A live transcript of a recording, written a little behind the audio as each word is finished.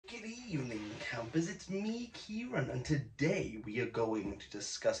campers, it's me, Kieran, and today we are going to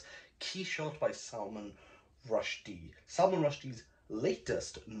discuss Quixote by Salman Rushdie. Salman Rushdie's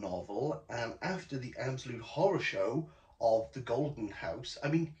latest novel, and after the absolute horror show of The Golden House, I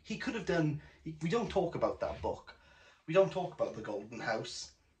mean, he could have done, we don't talk about that book. We don't talk about The Golden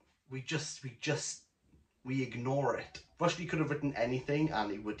House. We ignore it. Rushdie could have written anything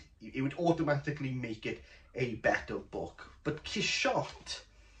and it would automatically make it a better book. But Quixote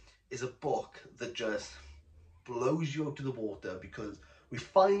is a book that just blows you out of the water because we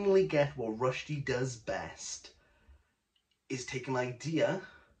finally get what Rushdie does best, is take an idea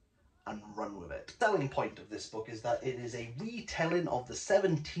and run with it. The selling point of this book is that it is a retelling of the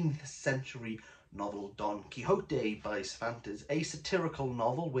 17th century novel Don Quixote by Cervantes, a satirical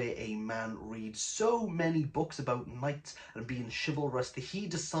novel where a man reads so many books about knights and being chivalrous that he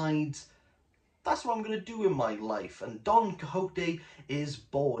decides, that's what I'm going to do in my life. And Don Quixote is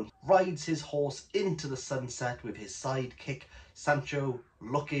born, rides his horse into the sunset with his sidekick Sancho,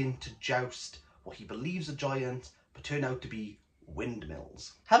 looking to joust what he believes are giants but turn out to be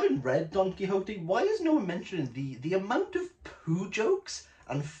windmills. Having read Don Quixote, why is no one mentioning the amount of poo jokes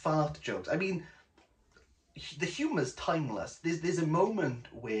and fart jokes? I mean, the humour's timeless. There's a moment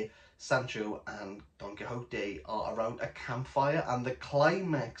where Sancho and Don Quixote are around a campfire and the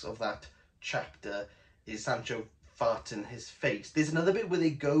climax of that chapter is Sancho farts in his face. There's another bit where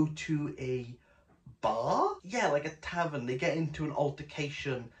they go to a bar, yeah, like a tavern. They get into an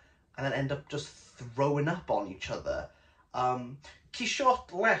altercation and then end up just throwing up on each other.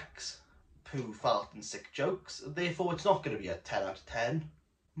 Quixote lacks poo, fart and sick jokes, therefore it's not going to be a 10 out of 10.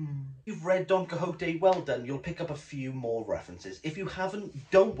 You've read Don Quixote, well done, you'll pick up a few more references. If you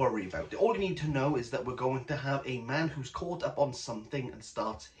haven't, don't worry about it. All you need to know is that we're going to have a man who's caught up on something and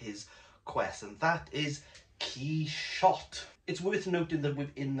starts his quest, and that is Quixote. It's worth noting that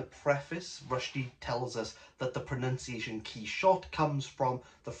within the preface, Rushdie tells us that the pronunciation Quixote comes from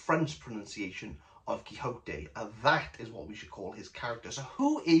the French pronunciation of Quixote, and that is what we should call his character. So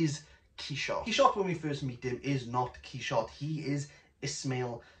who is Quixote? Quixote, when we first meet him, is not Quixote. He is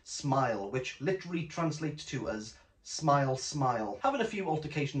Ismail Smile, which literally translates to as smile, smile. Having a few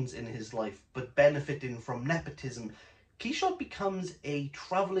altercations in his life, but benefiting from nepotism, Quixote becomes a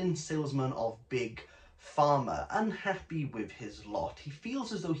travelling salesman of Big Pharma, unhappy with his lot. He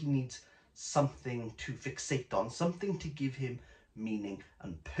feels as though he needs something to fixate on, something to give him meaning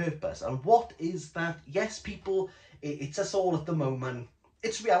and purpose. And what is that? Yes, people, it's us all at the moment.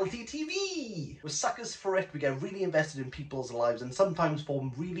 It's reality TV! We're suckers for it, we get really invested in people's lives and sometimes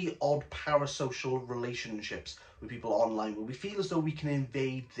form really odd parasocial relationships with people online where we feel as though we can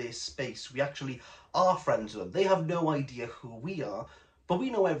invade their space. We actually are friends with them. They have no idea who we are, but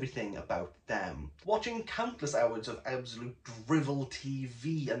we know everything about them. Watching countless hours of absolute drivel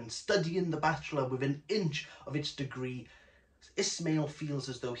TV and studying The Bachelor with an inch of its degree, Ismail feels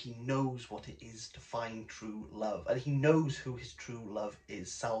as though he knows what it is to find true love, and he knows who his true love is.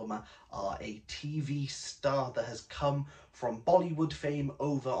 Salma are a TV star that has come from Bollywood fame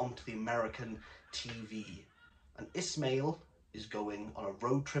over onto the American TV, and Ismail is going on a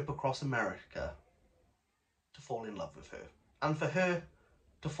road trip across America to fall in love with her, and for her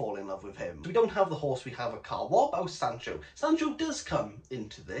to fall in love with him. So we don't have the horse, we have a car. What about Sancho? Sancho does come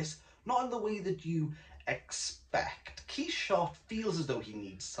into this, not in the way that you expect. Quixote feels as though he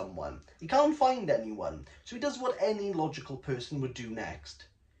needs someone. He can't find anyone, so he does what any logical person would do next.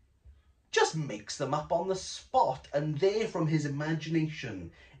 Just makes them up on the spot, and there from his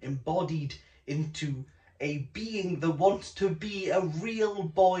imagination, embodied into a being that wants to be a real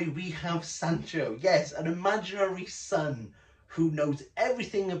boy, we have Sancho. Yes, an imaginary son who knows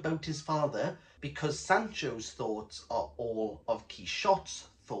everything about his father, because Sancho's thoughts are all of Quixote's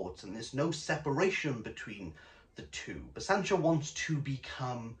thoughts, and there's no separation between the two. But Sancho wants to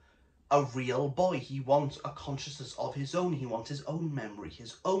become a real boy. He wants a consciousness of his own. He wants his own memory,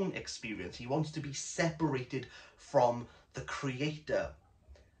 his own experience. He wants to be separated from the creator.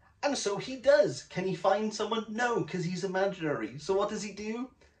 And so he does. Can he find someone? No, because he's imaginary. So what does he do?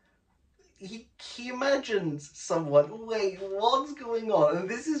 He imagines someone. Wait, what's going on? And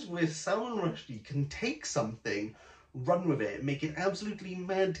this is where Salman Rushdie can take something, run with it, make it absolutely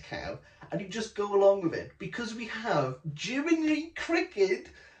madcap, and you just go along with it. Because we have Jiminy Cricket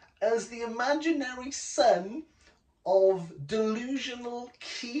as the imaginary son of delusional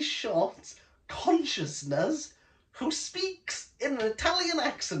Quixote consciousness, who speaks in an Italian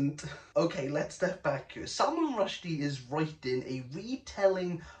accent. Okay, let's step back here. Salman Rushdie is writing a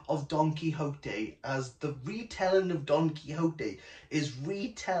retelling of Don Quixote as the retelling of Don Quixote is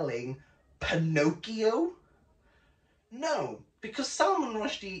retelling Pinocchio? No, because Salman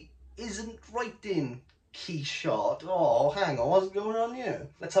Rushdie isn't writing Quixote. Oh, hang on, what's going on here?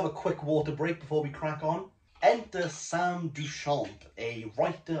 Let's have a quick water break before we crack on. Enter Sam Duchamp, a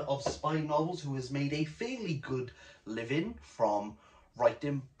writer of spy novels who has made a fairly good living from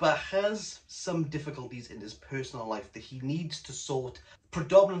writing, but has some difficulties in his personal life that he needs to sort,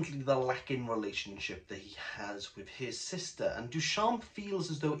 predominantly the lacking relationship that he has with his sister. And Duchamp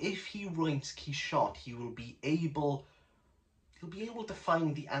feels as though if he writes Quixote, he'll be able to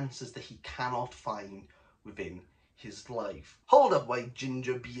find the answers that he cannot find within his life. Hold up, my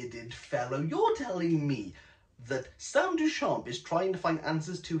ginger-bearded fellow, you're telling me that Sam Duchamp is trying to find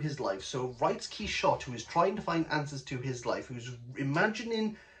answers to his life, so writes Quixote, who is trying to find answers to his life, who's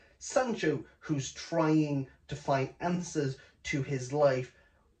imagining Sancho, who's trying to find answers to his life,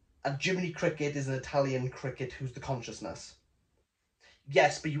 and Jiminy Cricket is an Italian cricket who's the consciousness.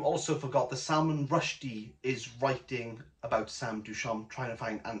 Yes, but you also forgot that Salman Rushdie is writing about Sam Duchamp trying to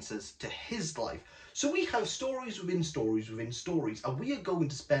find answers to his life. So we have stories within stories within stories, and we are going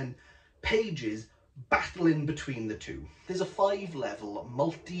to spend pages battling between the two. There's a 5-level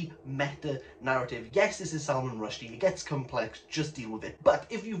multi-meta narrative. Yes, this is Salman Rushdie. It gets complex, just deal with it. But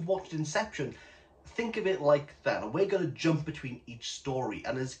if you've watched Inception, think of it like that. And we're going to jump between each story,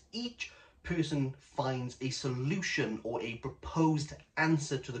 and as each person finds a solution or a proposed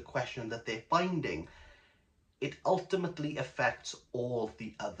answer to the question that they're finding, it ultimately affects all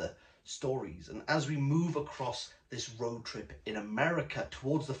the other stories. And as we move across this road trip in America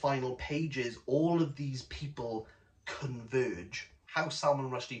towards the final pages, all of these people converge. How Salman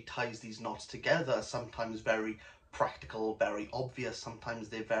Rushdie ties these knots together are sometimes very practical, very obvious, sometimes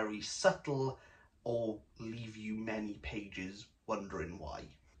they're very subtle, or leave you many pages wondering why.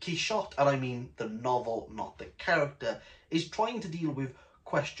 Quixote, and I mean the novel, not the character, is trying to deal with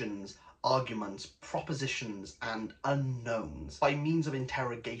questions, arguments, propositions, and unknowns. By means of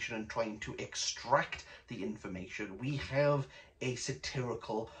interrogation and trying to extract the information, we have a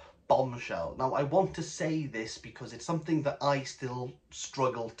satirical bombshell. Now, I want to say this because it's something that I still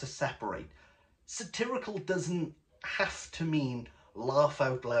struggle to separate. Satirical doesn't have to mean laugh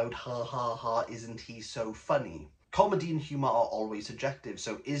out loud, ha ha ha, isn't he so funny? Comedy and humour are always subjective,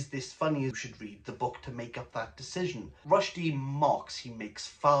 so is this funny? You should read the book to make up that decision. Rushdie mocks, he makes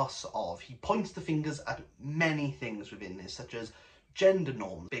farce of, he points the fingers at many things within this, such as gender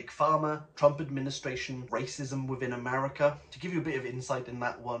norms, Big Pharma, Trump administration, racism within America. To give you a bit of insight in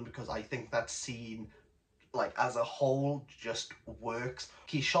that one, because I think that scene, like as a whole, just works.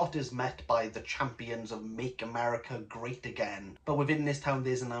 Quixote is met by the champions of Make America Great Again, but within this town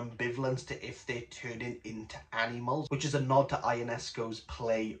there's an ambivalence to if they're turning into animals, which is a nod to Ionesco's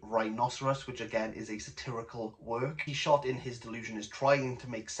play Rhinoceros, which again is a satirical work. Quixote in his delusion is trying to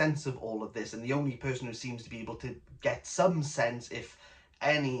make sense of all of this, and the only person who seems to be able to get some sense, if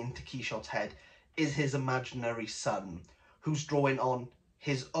any, into Quixote's head is his imaginary son, who's drawing on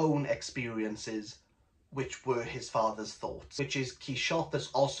his own experiences, which were his father's thoughts, which is Quixote. There's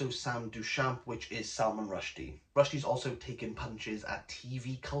also Sam Duchamp, which is Salman Rushdie. Rushdie's also taken punches at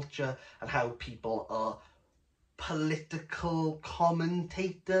TV culture and how people are political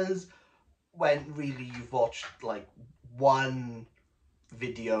commentators, when really you've watched like one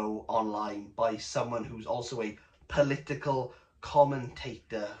video online by someone who's also a political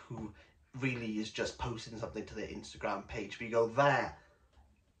commentator who really is just posting something to their Instagram page. But you go,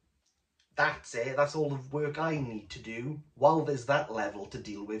 that's it, that's all the work I need to do. While there's that level to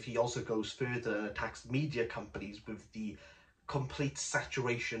deal with, he also goes further and attacks media companies with the complete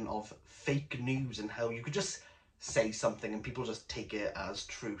saturation of fake news and how you could just say something and people just take it as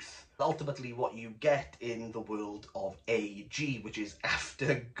truth. Ultimately, what you get in the world of AG, which is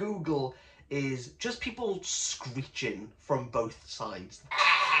after Google, is just people screeching from both sides.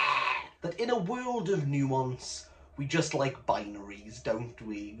 That in a world of nuance, we just like binaries, don't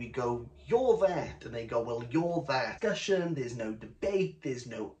we? We go, you're that, and they go, well, you're that. Discussion, there's no debate, there's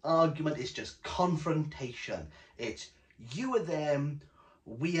no argument, it's just confrontation. It's you are them,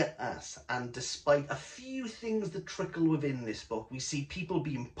 we are us. And despite a few things that trickle within this book, we see people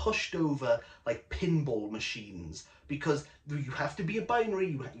being pushed over like pinball machines, because you have to be a binary,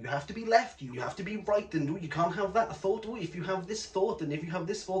 you have to be left, you have to be right, and you can't have that thought. If you have this thought, and if you have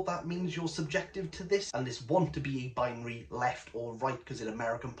this thought, that means you're subjective to this. And this want to be a binary left or right, because in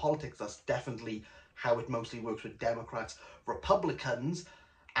American politics, that's definitely how it mostly works with Democrats, Republicans,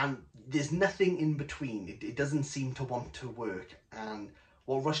 and there's nothing in between. It doesn't seem to want to work. And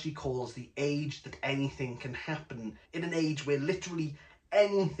what Rushdie calls the age that anything can happen, in an age where literally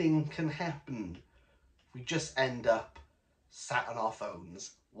anything can happen, we just end up sat on our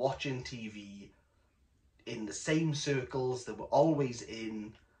phones, watching TV, in the same circles that we're always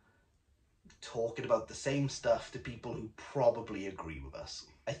in, talking about the same stuff to people who probably agree with us.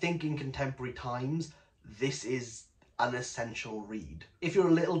 I think in contemporary times, this is an essential read. If you're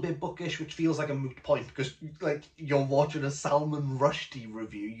a little bit bookish, which feels like a moot point because like you're watching a Salman Rushdie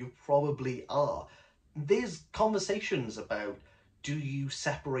review, you probably are. There's conversations about, do you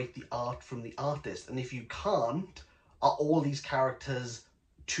separate the art from the artist? And if you can't, are all these characters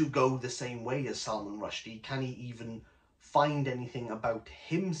to go the same way as Salman Rushdie? Can he even find anything about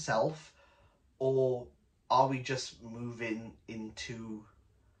himself? Or are we just moving into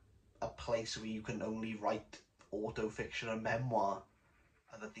a place where you can only write autofiction and memoir,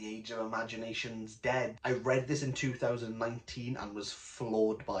 and that the age of imagination's dead? I read this in 2019 and was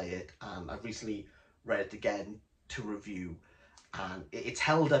floored by it, and I've recently read it again to review, and it's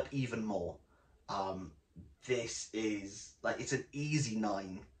held up even more. This is like, it's an easy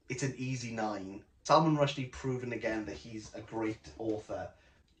 9. It's an easy 9. Salman Rushdie proven again that he's a great author.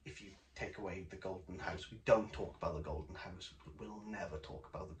 If you take away the Golden House, we don't talk about the Golden House. We'll never talk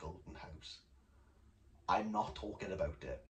about the Golden House. I'm not talking about it.